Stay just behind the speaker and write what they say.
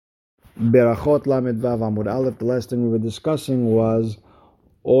Berachot Lamed Vav Amud Aleph. The last thing we were discussing was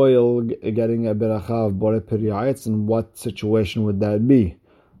oil getting a beracha of Borei Peri Ha'etz, and what situation would that be?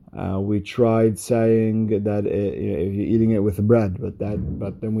 We tried saying that if you're eating it with bread, but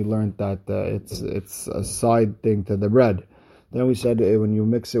then we learned that it's a side thing to the bread. Then we said when you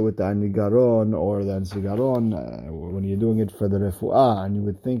mix it with the anigaron or the ansigaron, when you're doing it for the refuah, and you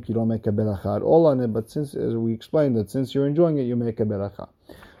would think you don't make a beracha at all on it, but since, as we explained, that since you're enjoying it, you make a beracha.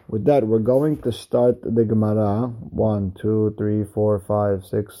 With that, we're going to start the Gemara 1, 2, 3, 4, 5,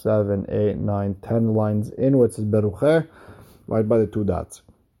 6, 7, 8, 9, 10 lines in, which is Berucher, right by the two dots.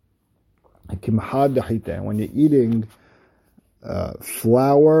 When you're eating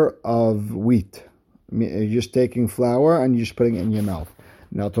flour of wheat, you're just taking flour and you're just putting it in your mouth.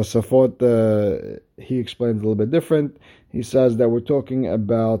 Now Tosafot, he explains a little bit different. He says that we're talking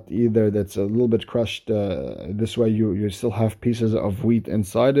about either that's a little bit crushed, this way you still have pieces of wheat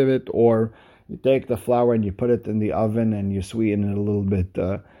inside of it, or you take the flour and you put it in the oven and you sweeten it a little bit.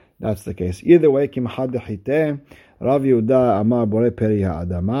 That's the case. Either way, Kimhad Dechite, Rav Yehuda Amar Borei Peri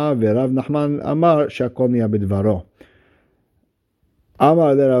Ha'adama, Rav Nachman Amar Shakol Niya Bidvaro.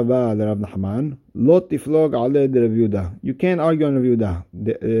 Amar Rav Nachman, Lo Tiflog Ale de Rav Yehuda. You can't argue on Rav Yehuda.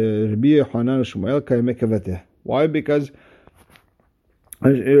 Rabbi Yochanan Shmuel Kayme Kaveteh. Why? Because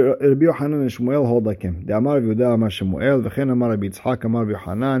Rabbi Yochanan and Shmuel hold like him. The Amar Rav Yehuda Amar Shmuel, V'chen Amar Rabbi Yitzchak Amar Rabbi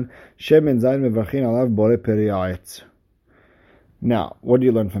Yochanan, Shemen Zayin Mevarchin Alav Borei Peri Ha'etz. Now, what do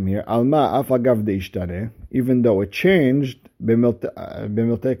you learn from here? Alma afagav deishtane, even though it changed,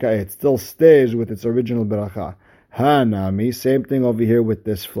 b'milteka, it still stays with its original beracha. Hanami, same thing over here with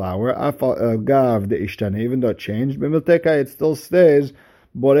this flour. Afagav deishtane, even though it changed, b'milteka, it still stays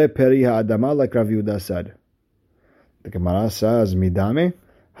borei peri ha'adama, like Rav Yehuda said. The Gemara says, midame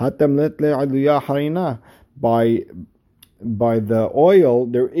hatem letle aluya harina. By the oil,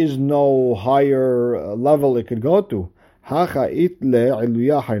 there is no higher level it could go to. Over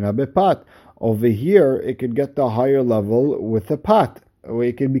here, it could get the higher level with the pot.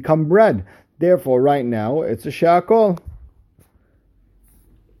 It can become bread. Therefore, right now, it's a shakol.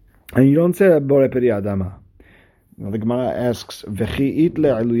 And you don't say that Borei Peri Adama. The Gemara asks, and if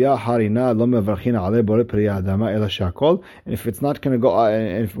it's not going to go,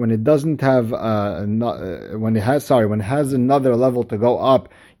 when it doesn't have, when it has another level to go up,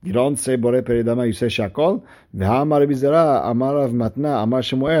 you don't say Borei Peri Adama, you say shakol. V'ha'amar Rabbi Zera, amar Rav Matna, amar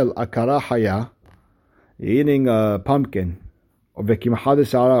Shemuel, akara haya, eating a pumpkin, or v'kimcha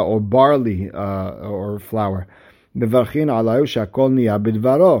sara, or barley, or flour. Mevarchin alayu shakol niya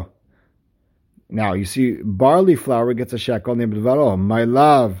bidvaro. Now, you see, barley flour gets a shakol niya bidvaro. My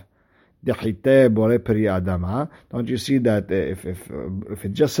love, dechite Borei Peri Adama. Don't you see that if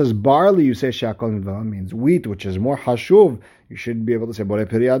it just says barley, you say shakol niya bidvaro, means wheat, which is more hashuv, you should be able to say Borei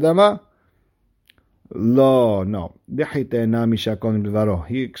Peri Adama. No.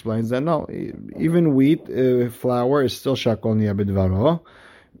 He explains that no, even wheat flour is still shakol niya bidvaro.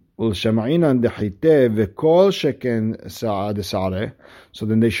 So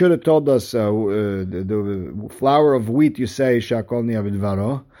then they should have told us the flour of wheat you say shakol niya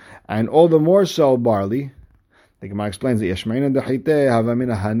bidvaro, and all the more so barley. The Gemara explains that yashma'ina dechite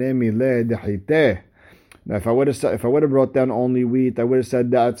havamina hanemi le dechite. Now, if I would have brought down only wheat, I would have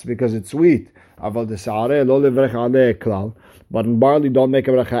said that's because it's wheat. But in barley, don't make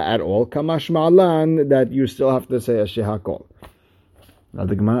a bracha at all. Kamash ma'alan, that you still have to say a shehakol. Now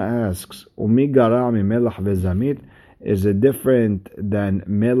the Gemara asks, Umi gara mi melach ve'zamit, is it different than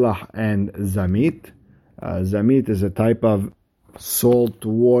melach and zamit? Zamit is a type of salt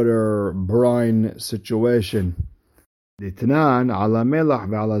water brine situation. Ditnan ala melach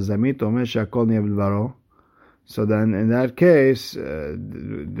ve'ala zamit omer shakol niya bidvaro. So then, in that case,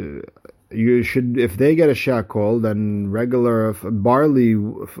 you should, if they get a shakol, then regular barley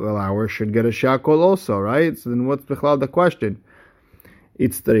flour should get a shakol also, right? So then, what's the question?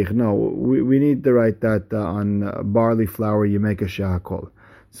 It's tarich. No, we need to write that on barley flour. You make a shakol.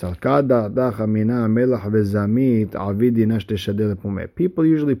 People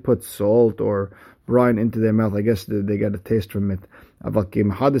usually put salt or brine into their mouth. I guess they get a taste from it.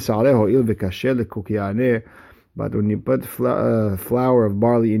 But when you put flour of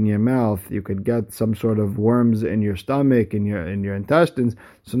barley in your mouth, you could get some sort of worms in your stomach, in your intestines.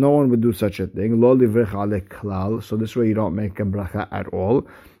 So no one would do such a thing. So this way you don't make a bracha at all.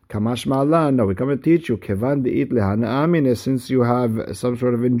 Kamash ma'alan. No, we come to teach you. Kevan de'it lehana'amine. Since you have some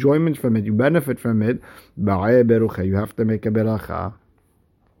sort of enjoyment from it, you benefit from it. Ba'ay berucha. You have to make a beracha.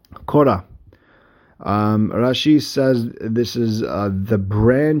 Korah. Rashi says this is the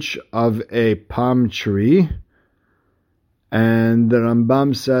branch of a palm tree. And the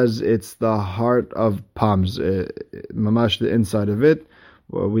Rambam says it's the heart of palms, mamash, the inside of it.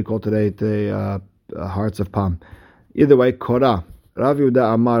 What we call today the hearts of palm. Either way, Korah. Rav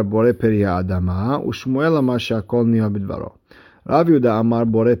Yehuda Amar Bore Peri Adama, Ushmuel Amar Shakol Niya Bidvaro. Rav Yehuda Amar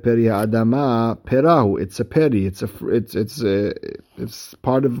Bore Peri Adama Perahu. It's a peri. It's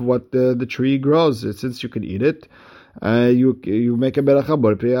part of what the tree grows. Since you can eat it, you make a beracha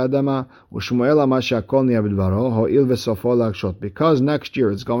Bore Peri Adama. Ushmuel Amar Shakol Niya Bidvaro. Ho'il v'sofo lakshot. Because next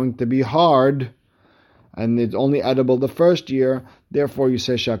year it's going to be hard, and it's only edible the first year. Therefore, you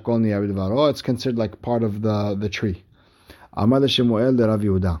say Shakol Niya Bidvaro. It's considered like part of the tree. Amar Shemuel de Rav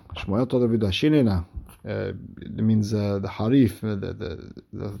Yehuda. Shmuel told Rav Yehuda, Shinena. It means the harif,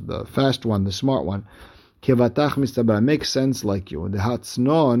 the fast one, the smart one. Kevatach mistabra, makes sense like you. The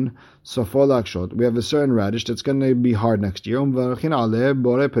hatznon sofo lakshot. We have a certain radish that's going to be hard next year. Umvarchin aleh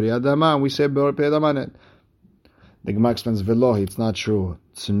bore peri adama. We say bore peri adama. The Gemara explains velohi. It's not true.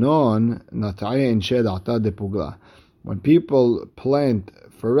 Tznon nataya in shedata de pugla. When people plant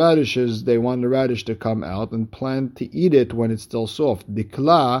for radishes, they want the radish to come out and plant to eat it when it's still soft.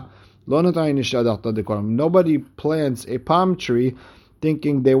 Dikla, nobody plants a palm tree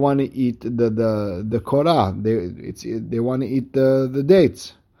thinking they want to eat the korah. They want to eat the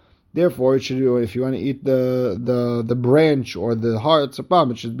dates. Therefore, it should, if you want to eat the branch or the hearts of palm,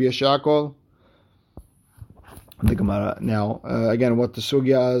 it should be a shakol. The Gemara now again, what the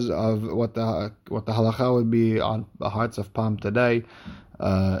sugya is of what the halacha would be on the hearts of palm today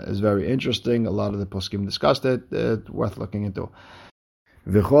is very interesting. A lot of the poskim discussed it. It's worth looking into.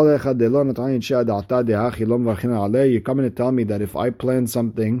 You come in to tell me that if I plant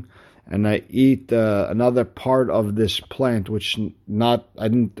something and I eat another part of this plant, which I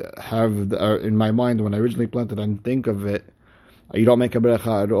didn't have in my mind when I originally planted, I didn't think of it, you don't make a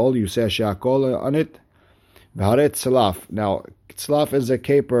bracha at all. You say a shakol on it. V'haret tzlaf. Now, tzlaf is a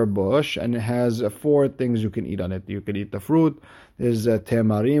caper bush, and it has 4 things you can eat on it. You can eat the fruit. There's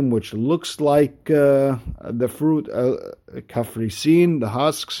temarim, which looks like the fruit, kafrisin, the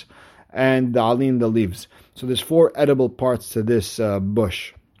husks, and the alin, the leaves. So there's 4 edible parts to this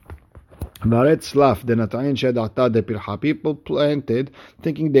bush. V'haret tzlaf, the natayin shedata de pirha. People planted,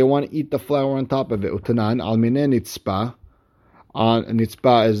 thinking they want to eat the flower on top of it. Utanan, almine nitzpa.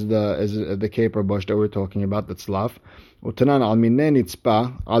 Nitzpa is the caper bush that we're talking about, the tzlaf. Utanan al minne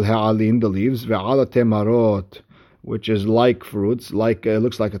nitzpa al ha'alin, the leaves, ve'ala temarot, which is like fruits,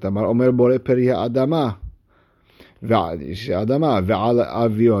 looks like a tamar. Omer bore peri ha'adama. Ve'ala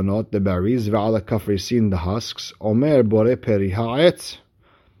avionot, the berries, ve'ala kafrisin, the husks. Omer bore peri ha'etz.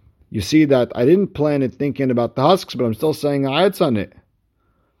 You see that I didn't plant it thinking about the husks, but I'm still saying ha'etz on it.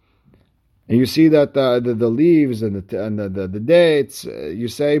 And you see that the leaves and the dates, you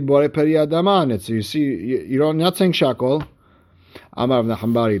say bore peri adama on it. So you see, you're not saying shakol. Amar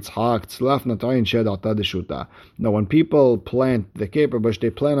v'nachambari tzhak tzlaf natayin shedata deshuta. Now, when people plant the caper bush, they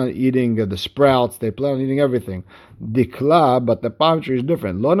plan on eating the sprouts. They plan on eating everything. Dikla, but the palm tree is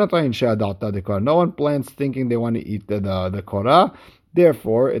different. Lo natayin shedata dekor. No one plants thinking they want to eat the korah.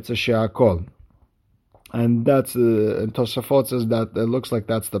 Therefore, it's a shakol. And that's and Tosafot says that it looks like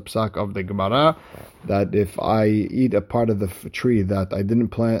that's the psak of the Gemara, that if I eat a part of the tree that I didn't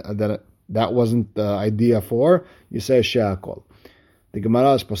plant, that wasn't the idea for, you say she'akol. The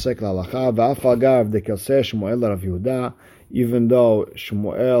Gemara is posek la'alacha va'afagav dekelseh Shmuel Rav Yehuda. Even though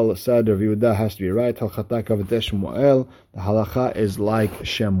Shmuel said Rav Yehuda has to be right, halchata kaveteh Shmuel, the halacha is like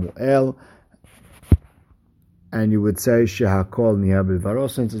Shemuel, and you would say she'akol niya b'varo,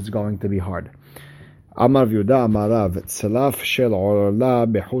 since it's going to be hard. Amar Yehuda Amarav Tzalaf Shel Orla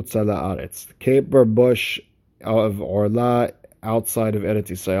Bechutza La'aretz, caper bush of Orla outside of Eretz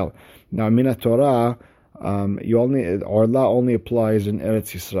Yisrael. Now, Mina Torah, Orla only applies in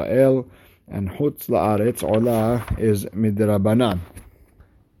Eretz Yisrael, and Chutz La'aretz, Orla is Midrabanan.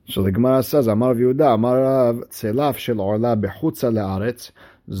 So the Gemara says, Amar Yehuda Amarav Tzalaf Shel Orla Bechutza La'aretz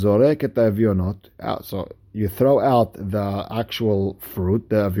Zorek et Avionot. So you throw out the actual fruit,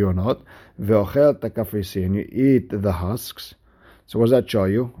 the avionot, ve'ochel takafrisin, you eat the husks. So what does that show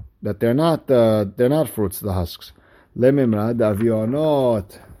you? That they're not fruits, the husks. Lemimra, the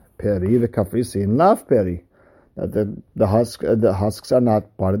avionot peri, the kafrisin lav peri. That the husks are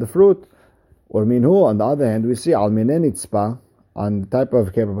not part of the fruit. Or minhu, on the other hand, we see al minen itzpa, on the type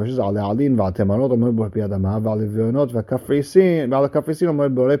of caper bushes, al alin v'atemarot omer bor pi adama v'alivionot v'kafrisin omer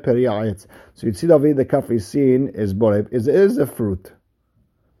bore peri ha'etz. So you see that the kafrisin is a fruit.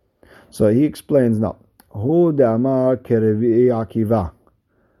 So he explains now. Hu de'amar kerevi Akiva.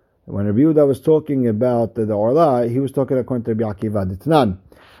 When Rabbi Yehuda was talking about the orla, he was talking according to Rabbi Akiva. Ditnan.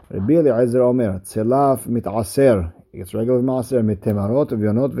 Rabbi Eliezer omer tzilaf mitaser He gets regular maaser, mitemarot,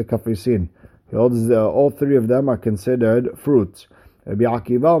 avionot, v'kafrisin. He holds all three of them are considered fruits. Rabbi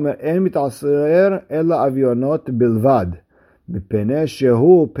Akiva omer, en mitaser ela avionot bilvad. B'peneh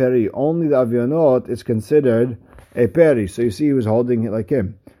shehu peri. Only the avionot is considered a peri. So you see he was holding it like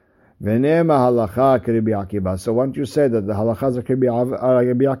him. V'nema halacha k'Rabbi Akiva. So once you say that the halachas are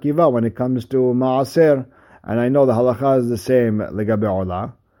Rabbi Akiva when it comes to maaser, and I know the halacha is the same legabe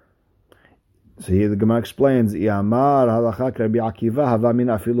olah. So here the Gemara explains, Iyamar halacha Rabbi Akiva hava min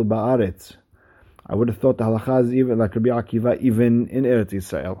afilu ba'aretz. I would have thought the halacha is even like Rabbi Akiva, even in Eretz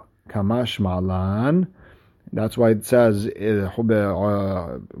Yisrael. Kamash ma'alan. That's why it says, what do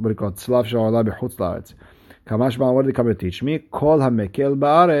you call it? Tzlav she'olah b'chutz la'aretz. Kamash ma'alan, what did the Kabbalah teach me? Kol hamekel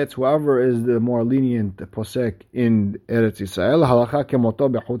ba'aretz, whoever is the more lenient posek in Eretz Yisrael, halacha kemoto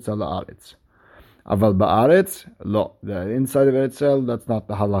b'chutz la'aretz. Aval ba'aretz, lo. The inside of Eretz Yisrael, that's not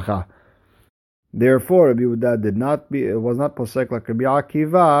the halacha. Therefore, Rabbi Yehuda was not posek like Rabbi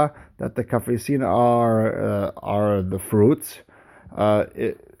Akiva that the kafrisin are the fruits.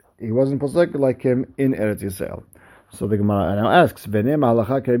 He wasn't posek like him in Eretz Yisrael. So the Gemara now asks, "V'nei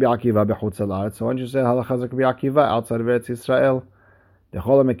halacha Rabbi Akiva b'chutz ha'aretz." So when you say halacha like Rabbi Akiva outside of Eretz Yisrael,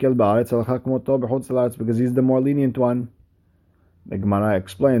 dechol hamekel ba'aretz halacha k'moto b'chutz ha'aretz, because he's the more lenient one. The Gemara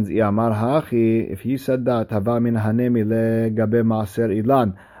explains, "Iyamar hachi." If he said that, hava min hanemi legabe maaser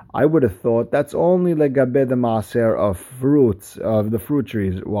ilan. I would have thought that's only legabe the maaser of fruits, of the fruit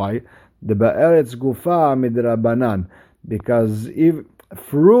trees. Why? The ba'eretz gufa midrabanan. Because if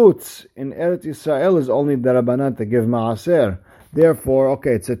fruits in Eretz Yisrael is only darabanan to give maaser. Therefore,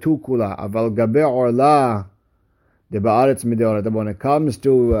 okay, it's a two kula. Aval gabe orla, the ba'aretz mideoraita. But when it comes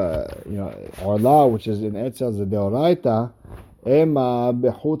to orla, which is in Eretz Yisrael, the deoraita, ema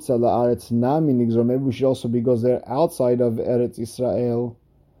bechutza la'aretz nami nigzor. Maybe we should also be goes there outside of Eretz Yisrael.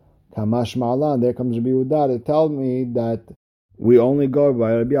 Kamash ma'alan, there comes Rabbi Yehuda to tell me that we only go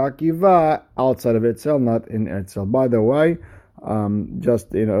by Rabbi Akiva outside of Eretz Yisrael, not in Eretz Yisrael. By the way,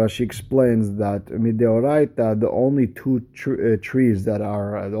 Rashi explains that mideoraita, the only two trees that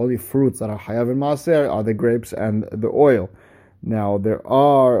are, the only fruits that are hayav and maaser are the grapes and the oil. Now there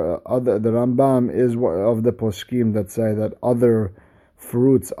are the Rambam is of the poskim that say that other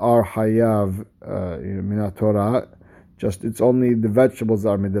fruits are hayav min Torah. Just it's only the vegetables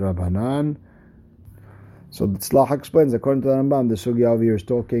are midrabanan. So the Tzlach explains, according to the Rambam, the sugya over here is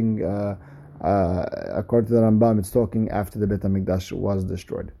talking. According to the Rambam, it's talking after the Beit HaMikdash was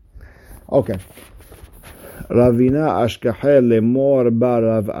destroyed. Okay. Ravina ashkahel lemor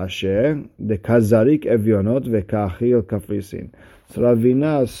barav asher de kazarik evionot vekachil kafrisin. So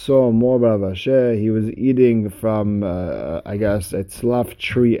Ravina saw more barav asher. He was eating from, I guess, a tzlaf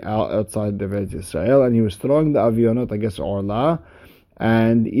tree outside the Eretz Yisrael, and he was throwing the avionot, I guess, orla,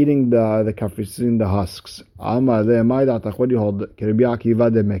 and eating the kafrisin, the husks. Amar le ma'idata. What do you hold? Rabbi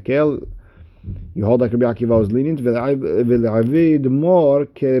Akiva de mekel. You hold like Rabbi Akiva was lenient. V'l'avid more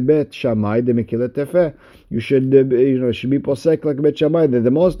kebet Shammai de mekilat tefeh. You should, should be posek like Bet Shammai. They're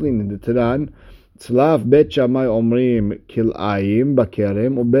the most lenient. The Tanan, tzlaf Bet Shammai omrim kil'ayim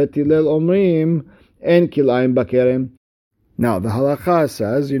bakerem, ubet Hillel omrim en kil'ayim bakerem. Now the halacha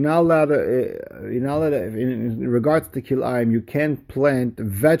says you're not allowed. In regards to kil'ayim, you can't plant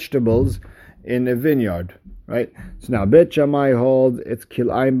vegetables in a vineyard. Right. So now Bet Shammai holds it's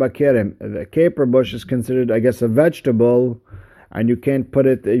kil'ayim bakerem. The caper bush is considered, I guess, a vegetable, and you can't put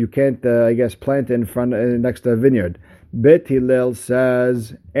it. You can't, I guess, plant it in front next to a vineyard. Bet Hillel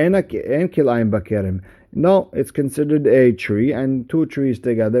says en kil'ayim bakerem. No, it's considered a tree, and two trees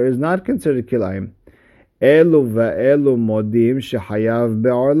together is not considered kil'ayim. Elu ve'elu modim shehayav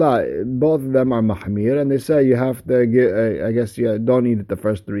be'orla. Both of them are mahmir, and they say you have to give, I guess you don't eat it the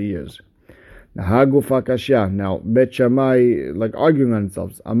first 3 years. Now, Bet Shammai, like arguing on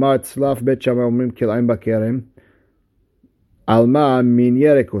themselves. Amar tzlaf Bet Shammai omrim kil'ayim bakerem. Alma min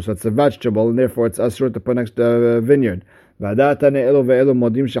yereku. So it's a vegetable, and therefore it's asur to put next to a vineyard. V'adatane elu ve'elu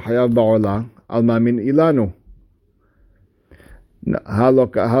modim shehayav ba'orla. Alma min ilanu.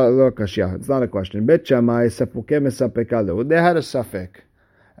 Halokashia. It's not a question. Bet Shammai sepuke mesapekalu. They had a safek.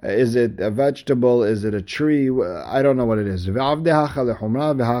 Is it a vegetable? Is it a tree? I don't know what it is. And they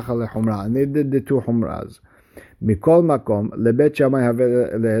did the two humras. Mikol makom lebet Shammai have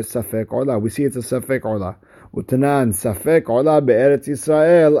safek ola. We see it's a safek ola. Utanan safek ola be'eretz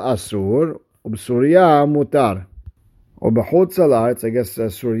Yisrael asur ub'Surya mutar. Ub'chutz ha'aretz, I guess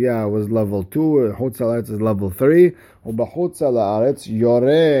Surya was level 2. Chutz ha'aretz is level 3. Ub'chutz ha'aretz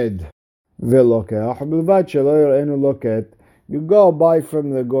yored ve'lokech bilvad shelo yorenu loket. You go buy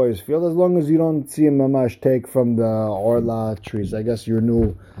from the goy's field as long as you don't see a mamash take from the orla trees. I guess you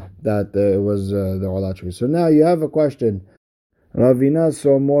knew that it was the orla tree. So now you have a question. Ravina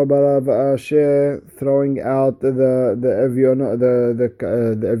saw more Barav Asher throwing out the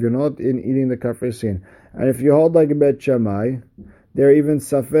evyonot in eating the kafresin. And if you hold like a Bet Shammai, they're even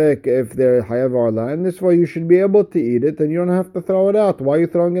safek if they're hayav orla, and this way you should be able to eat it, and you don't have to throw it out. Why are you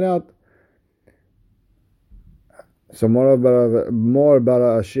throwing it out? So more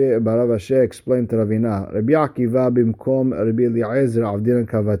Barav Asher explained to Ravina. Rabbi Akiva bimkom Rabbi Eliezer avdin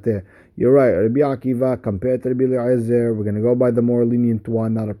kavateh. You're right. Rabbi Akiva compared to Rabbi Eliezer, we're going to go by the more lenient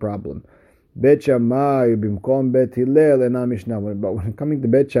one, not a problem. Bet Shammai bimkom Bet Hillel and Mishnah. But when coming to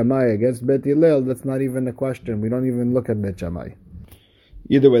Bet Shammai against Bet Hillel, that's not even a question. We don't even look at Bet Shammai.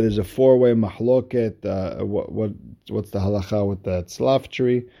 Either way, there's a four-way mahloket. What's the halacha with the tzlaf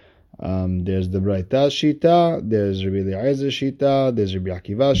tree? There's the Braita Shita, there's Rabbi Eliezer Shita, there's Rabbi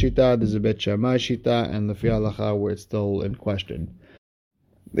Akiva Shita, there's a Bet Shammai Shita, and the Fi halacha where it's still in question.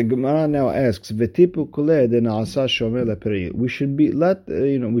 The Gemara now asks, "V'tipu kuleh de naasa shomer leperi." We should be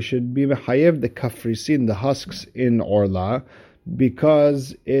mechayev the kafrisin, the husks in orla,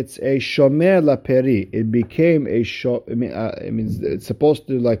 because it's a shomer laperi. It became a it's supposed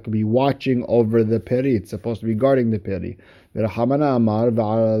to like be watching over the peri. It's supposed to be guarding the peri. V'rachamana amar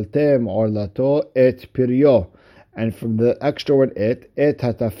v'alaltem orlato et pirio, and from the extra word et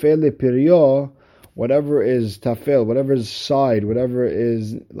hatafel pirio. Whatever is tafel, whatever is side, whatever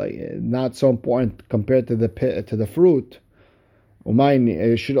is like not so important compared to the fruit, umayni,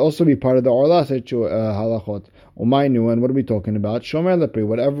 it should also be part of the orla halachot. Umaynu, and what are we talking about? Shomer lepri,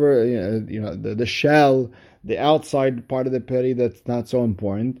 whatever the shell, the outside part of the peri that's not so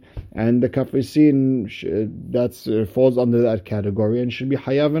important, and the kafrisin that's falls under that category and should be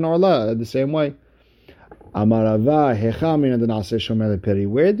hayav in orla the same way. Amarava hechamina denase shomer leperi.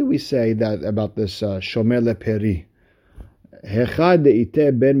 Where do we say that about this shomer leperi? Hechad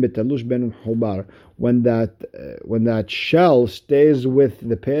deite ben betalush ben hubar. When that shell stays with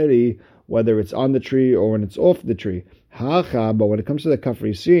the peri, whether it's on the tree or when it's off the tree. Hacha, but when it comes to the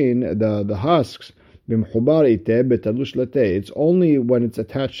kafrisin, the husks, bimhubar ite betalush late. It's only when it's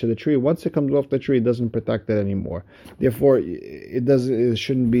attached to the tree. Once it comes off the tree, it doesn't protect it anymore. Therefore, it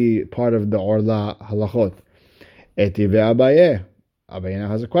shouldn't be part of the orla halachot. Etive Abaye. Abaye now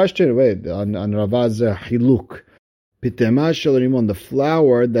has a question. Wait, on Ravaz Hiluk. Pitema shel rimon, the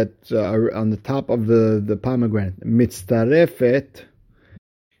flower that's on the top of the pomegranate. Mitztarefet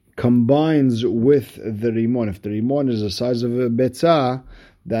combines with the rimon. If the rimon is the size of a betzah,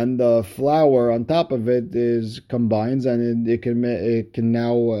 then the flour on top of it combines, and it can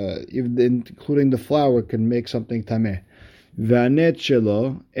now, even including the flour, can make something tameh. V'anet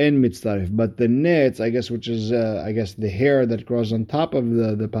shelo en mitzaref, but the nets, I guess, which is the hair that grows on top of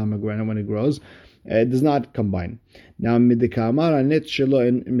the pomegranate when it grows, it does not combine. Now midikamar anet shelo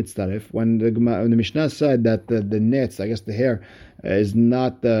en mitzaref, when the Mishnah said that the nets, I guess the hair, does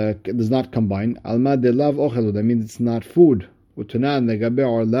not combine. Alma de lav ochelu, that means it's not food. Utunan legabe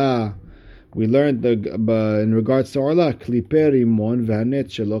orla, we learned in regards to orla, klipe rimon v'hanet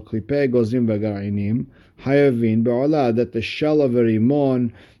shelo klipe gozim v'gara'inim hayavin be'orla, that the shell of a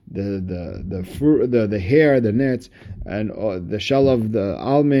rimon, the fruit, the hair, the nets, and the shell of the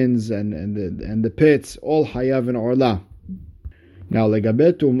almonds and the pits, all hayav in orla. Now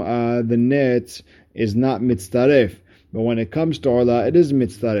legabetum, the nets is not mitztaref. But when it comes to orla, it is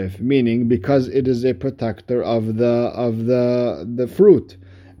mitztaref, meaning because it is a protector of the fruit,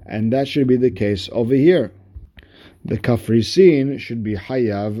 and that should be the case over here. The kafrisin should be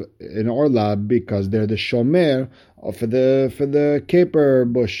hayav in orla because they're the shomer for the caper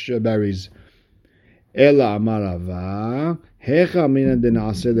bush berries. Ela amarava hecha mina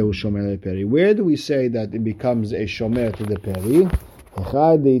denase lehu shomer leperi. Where do we say that it becomes a shomer to the peri?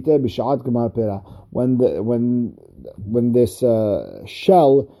 Hecha deite b'shat gemar pera. When this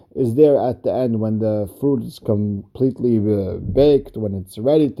shell is there at the end, when the fruit is completely baked, when it's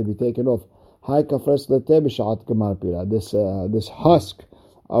ready to be taken off. This husk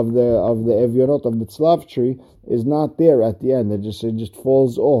of the evyonot of the tzlav tree is not there at the end. It just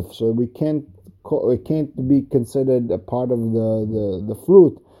falls off. So it can't be considered a part of the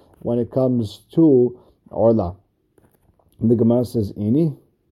fruit when it comes to orla. The Gemara says, "Ini."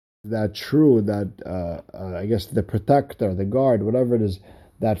 That true that I guess the protector, the guard, whatever it is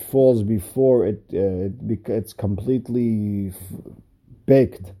that falls before it's completely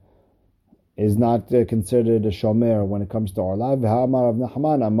baked, is not considered a shomer when it comes to orla. V'ha'amar Rav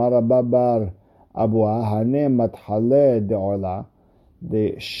Nachman amar Babar Abua hanem mathale de orla,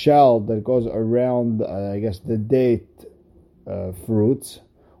 the shell that goes around, I guess, the date fruits,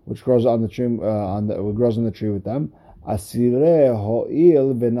 which grows on the tree, grows on the tree with them. Asire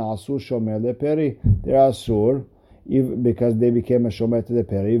ho'il v'na'asu shomer leperi. They're asur, because they became a shomer to the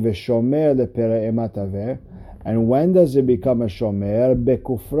peri. V'shomer leperi emataveh. And when does it become a shomer?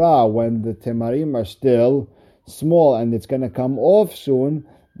 Bekufra, when the temarim are still small and it's going to come off soon,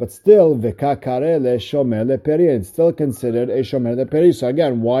 but still v'kakare shomer leperi. It's still considered a shomer leperi. So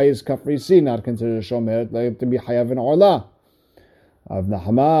again, why is kafrisi not considered a shomer to be hayav in orla? Rav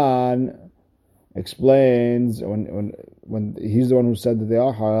Nachman explains when he's the one who said that they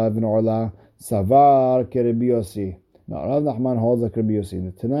are hayav in orla. Savar kerebi Yossi. Now Rav Nachman holds like Rabbi Yossi.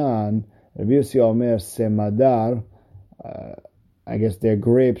 The Tanan, Rabbi Yossi Omer semadar. I guess they're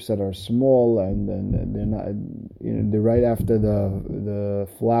grapes that are small and they're not. They're right after the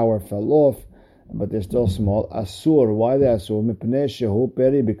flower fell off, but they're still small. Asur. Why they asur? Mipnei shehu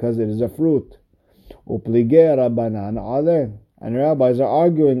peri, because it is a fruit. Uplige Rabbanan ale. And rabbis are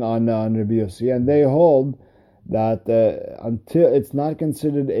arguing on Rabbi Yossi, and they hold that until it's not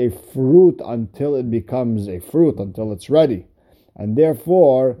considered a fruit until it becomes a fruit, until it's ready. And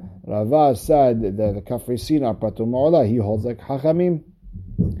therefore, Rava said that the kafrisin are patur ma'olah. He holds like Chachamim.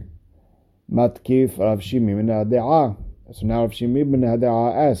 Matkif Rav Shimi min ha'de'ah. So now Rav Shimi min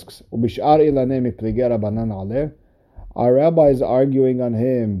ha'de'ah asks, Ubish'ar ilaneh miplige Rabbanan aleh. Are rabbis arguing on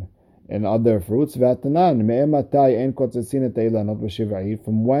him and other fruits? From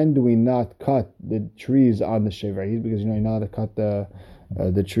when do we not cut the trees on the sheva'it? Because you're not to cut the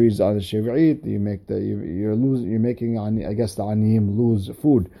trees on the sheva'it. You make you're making I guess the aniyim lose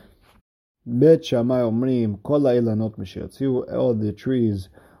food. Bet Shammai omrim kol ha'elanot mishiotziu, all the trees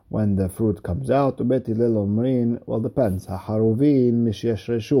when the fruit comes out. Bet Hillel omrim, well, depends. Haharuvin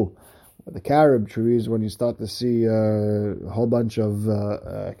mishiyashreshu. The carob trees, when you start to see a whole bunch of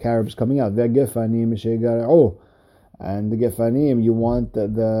carobs coming out, and the gefanim, you want the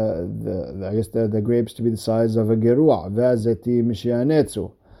grapes to be the size of a gerua.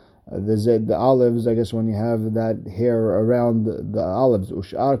 The olives, I guess, when you have that hair around the olives,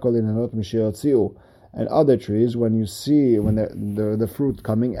 and other trees, when you see the fruit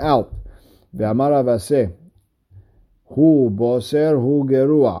coming out, hu boser hu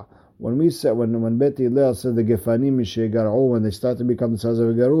gerua. When we said when Bet Hillel said the gefanim mishegar'u, when they start to become the size of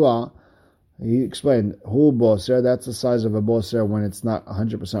a gerua, he explained hu boser, that's the size of a boser when it's not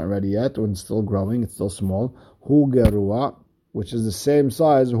 100% ready yet, when it's still growing, it's still small. Hu gerua, which is the same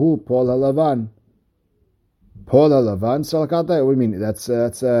size. Hu pol halavan. Pol halavan salakata. What do you mean? That's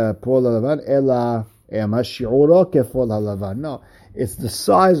pol halavan. Ela mashi'ura kefol halavan. No, it's the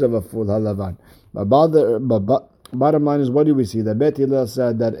size of a full halavan. Bottom line is, what do we see? The Bet Hillel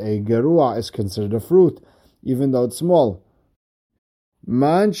said that a gerua is considered a fruit, even though it's small.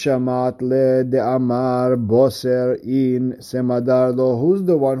 Man shamat le de amar boser in semadar lo. Who's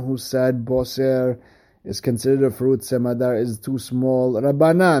the one who said boser is considered a fruit, semadar is too small?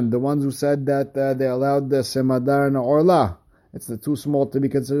 Rabbanan, the ones who said that they allowed the semadar and orla. It's too small to be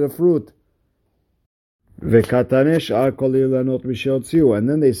considered a fruit. Vekatanesh ar kol ilanot mishiotziu. And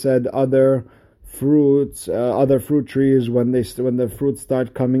then they said other fruits, other fruit trees, when the fruits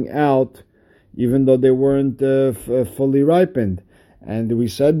start coming out, even though they weren't fully ripened. And we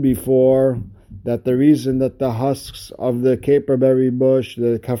said before that the reason that the husks of the caperberry bush,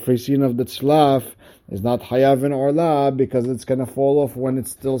 the kafrisin of the tzlaf, is not hayav in orla, because it's going to fall off when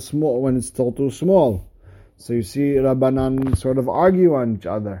it's still small, when it's still too small. So you see Rabbanan sort of argue on each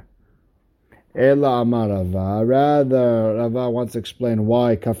other. Ela amar Rava. Rather, Rava wants to explain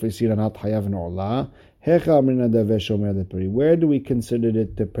why kafrisin are not hayav in orla. Where do we consider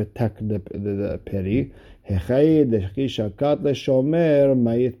it to protect the peri? When I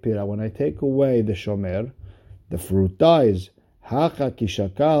take away the shomer, the fruit dies.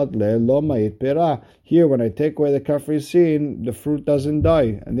 Here, when I take away the kafrisin, the fruit doesn't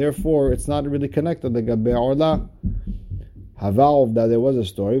die, and therefore it's not really connected to gabe orla. Havav, that there was a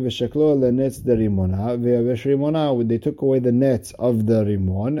story. They took away the nets of the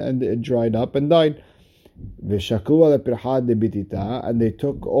rimon, and it dried up and died. And they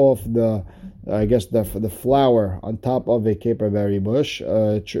took off the flower on top of a caperberry bush,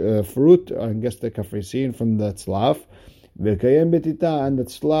 fruit, I guess the kafrisin from the tzlaf. And the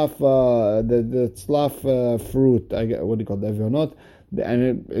tzlaf, the tzlaf fruit, what do you call it, evionot,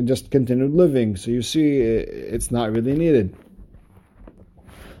 and it just continued living. So you see, it's not really needed.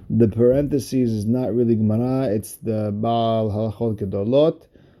 The parentheses is not really Gemara, it's the Baal Halachot Gedolot,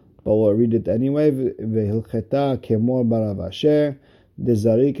 but we'll read it anyway. Vehilcheta kemor barav asher,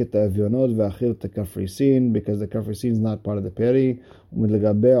 דזריק את האביונות ואכיל את הקפריסין, because the קפריסין is not part of the peri,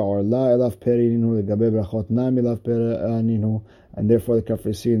 ולגבי עורלה אליו פרי נינו, לגבי ברכות נם אליו פרי נינו, and therefore the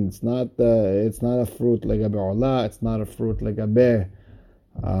קפריסין, it's not a fruit לגבי עורלה, it's not a fruit לגבי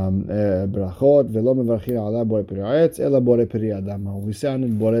ברכות, ולא מברכים עליה בורא פרי העץ, אלא בורא פרי האדמה, וביסענו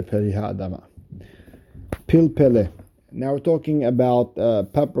בורא פרי האדמה. פלפלה. Now we're talking about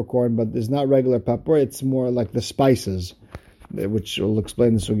peppercorn, but it's not regular pepper, it's more like the spices, which will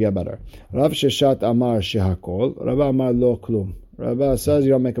explain the sugya better. Rav Sheshat Amar Shehakol, Rabba Amar Lo Klum. Rabba says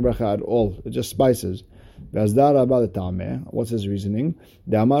you don't make a bracha at all, it's just spices. V'azdar Rabba L'tameh, what's his reasoning?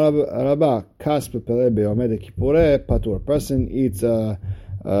 The Amar Rabba, Kas Pepele Be'omed Kippureh Patur.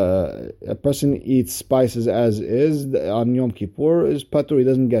 A person eats spices as is on Yom Kippur is patur. He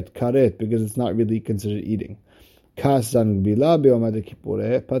doesn't get karet because it's not really considered eating. Kasan bila be'omed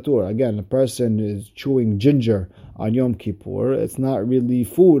Kippureh Patur. Again, a person is chewing ginger on Yom Kippur. It's not really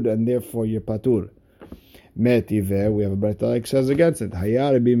food, and therefore you're patur. Metiveh, we have a braita that says against it.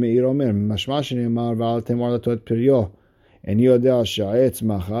 Hayar Rabbi Meir Omer mashma shenemar v'altem orlatot piryo and yodea sha'etz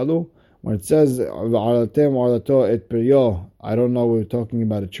machalu. When it says v'altem orlato et piryo, I don't know we're talking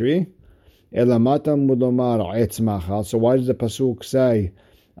about a tree. Elamata mudomar etz machal. So why does the pasuk say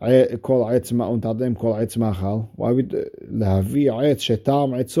kol etz ma'untatem kol etz machal? Why would lahavi etz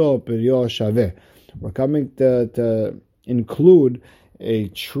shetam etzo piryo shaveh? We're coming to include a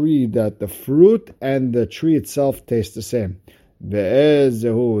tree that the fruit and the tree itself taste the same. What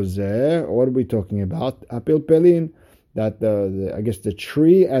are we talking about? Apilpelin, that I guess the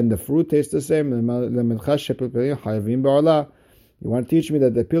tree and the fruit taste the same. You want to teach me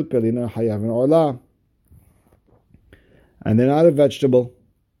that the pilpelin are hayavin orla, and they're not a vegetable.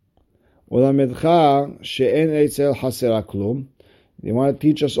 You want to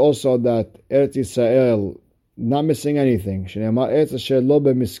teach us also that Eretz Yisrael not missing anything.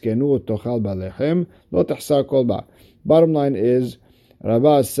 Bottom line is,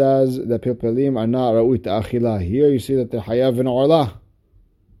 Rabbah says that pilpelim are not ra'ut achila. Here you see that they're hayav in orla.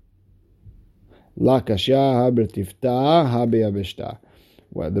 La kasha ha-bertifta ha-beyabishta.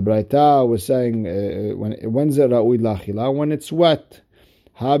 Well, the Braita was saying, when's it ra'ut la'achila? When it's wet.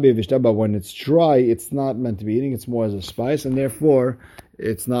 Ha-beyabishta, but when it's dry, it's not meant to be eating. It's more as a spice, and therefore,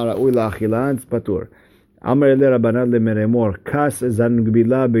 it's not ra'ut la'achila, and it's patur. Amar le Rabbanan le meremor. Kas zan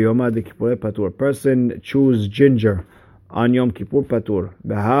gbila beyoma de kippureh patur. Person choose ginger on Yom Kippur patur.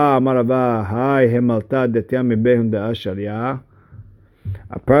 Beha amar Rabba hai hemalta detia mebehum de asharia.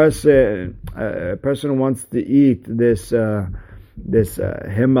 A person wants to eat this hemalta,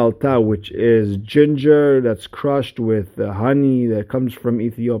 which is ginger that's crushed with honey that comes from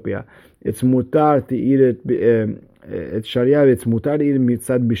Ethiopia. It's mutar to eat it. It's sharia. It's mutar to eat it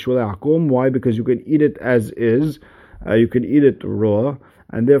mitzad bishul akum. Why? Because you can eat it as is. You can eat it raw,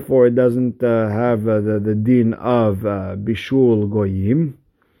 and therefore it doesn't have the din of bishul goyim.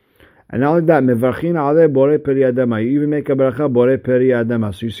 And not only that, mevarchin aleh borei peri adama. You even make a bracha borei peri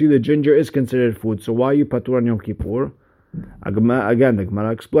adama. So you see, the ginger is considered food. So why are you patur on Yom Kippur? Again, the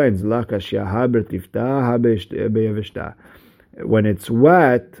Gemara explains la kashya ha bertifta ha beyavishta. When it's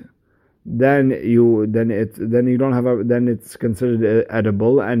wet, then it's considered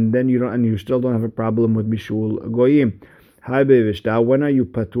edible, and then you still don't have a problem with bishul goyim. Ha beyavishta. When are you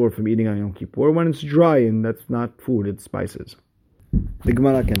patur from eating on Yom Kippur? When it's dry, and that's not food; it's spices. The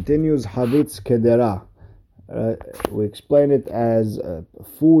Gemara continues, Havitz kedera. We explain it as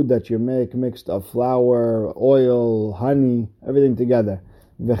food that you make mixed of flour, oil, honey, everything together.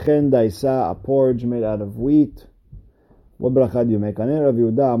 V'chen daisa, a porridge made out of wheat. What bracha do you make on it? Rav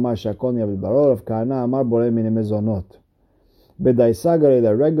Yehuda amar shakon yabil baror. Rav Kahana amar borei mine mezonot. Bedaisa garei,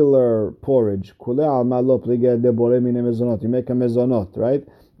 the regular porridge. Kule alma lo pligeh de borei mine mezonot. You make a mezonot, right?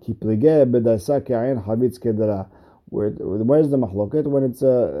 Ki pligeh bedaisa ke'ayin havitz kedera. Where's the mahloket? When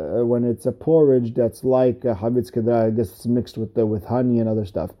it's a porridge that's like havitz kedera, I guess it's mixed with honey and other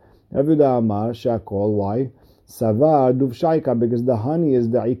stuff. Rav Yehuda amar shakol. Why? Savar duv shaika, because the honey is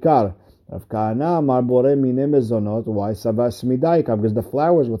the ikar. Rav Kahana amar borei mine mezonot. Why? Savar smidaika, because the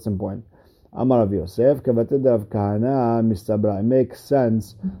flour is what's important. Amar Rav Yosef kavatid Rav Kahana mistabra. It makes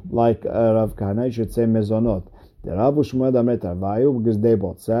sense like Rav Kahana, you should say mezonot. The Rav Shmuel Amret Arvayu, because they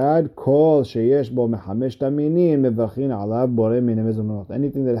both said, Kol sheyesh bo mechamesh taminin mevachin alav borei mine mezonot.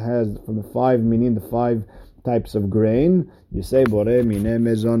 Anything that has from the 5 minin, the 5 types of grain, you say borei mine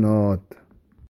mezonot.